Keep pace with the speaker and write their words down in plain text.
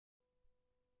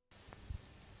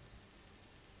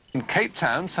In Cape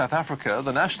Town, South Africa,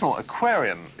 the National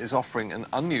Aquarium is offering an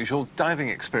unusual diving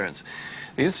experience.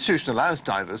 The institution allows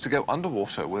divers to go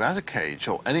underwater without a cage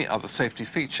or any other safety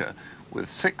feature with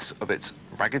 6 of its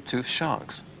ragged-toothed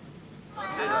sharks.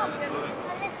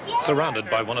 Surrounded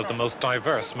by one of the most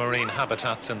diverse marine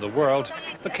habitats in the world,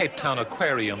 the Cape Town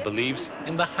Aquarium believes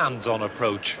in the hands-on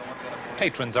approach.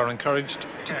 Patrons are encouraged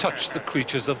to touch the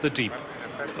creatures of the deep.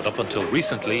 But up until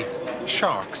recently,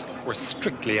 sharks were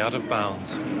strictly out of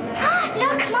bounds.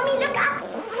 Look, Mommy, look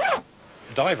up!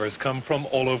 Divers come from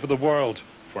all over the world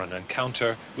for an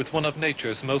encounter with one of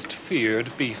nature's most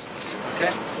feared beasts.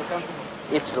 Okay.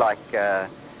 It's like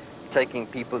taking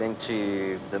people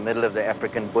into the middle of the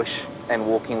African bush and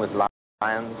walking with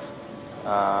lions.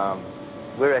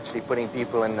 We're actually putting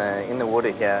people in the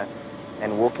water here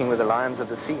and walking with the lions of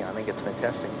the sea. I think it's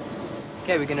fantastic.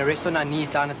 Okay, we're going to rest on our knees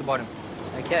down at the bottom.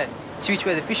 Okay, see which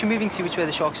way the fish are moving, see which way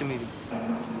the sharks are moving.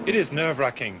 It is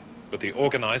nerve-wracking, but the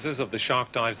organisers of the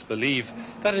shark dives believe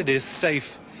that it is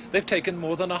safe. They've taken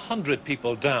more than 100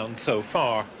 people down so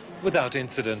far, without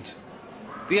incident.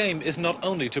 The aim is not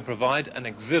only to provide an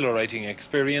exhilarating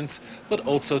experience, but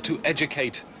also to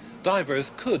educate.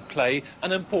 Divers could play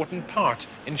an important part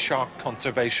in shark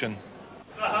conservation.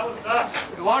 So how was that?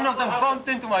 One of them bumped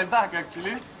into my back,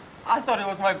 actually. I thought it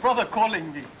was my brother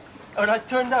calling me. When I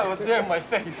turned out, it was there in my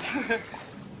face.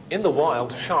 In the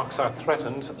wild, sharks are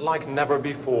threatened like never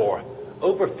before.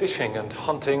 Overfishing and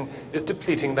hunting is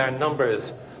depleting their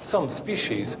numbers. Some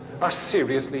species are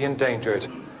seriously endangered.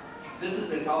 This is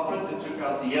the culprit that took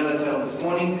out the yellowtail this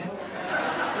morning.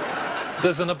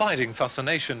 There's an abiding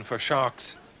fascination for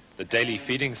sharks. The daily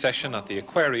feeding session at the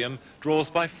aquarium draws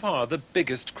by far the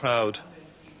biggest crowd.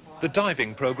 The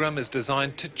diving program is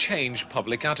designed to change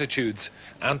public attitudes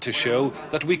and to show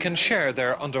that we can share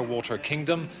their underwater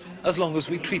kingdom as long as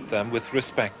we treat them with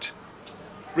respect.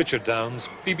 Richard Downs,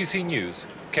 BBC News,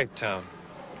 Cape Town.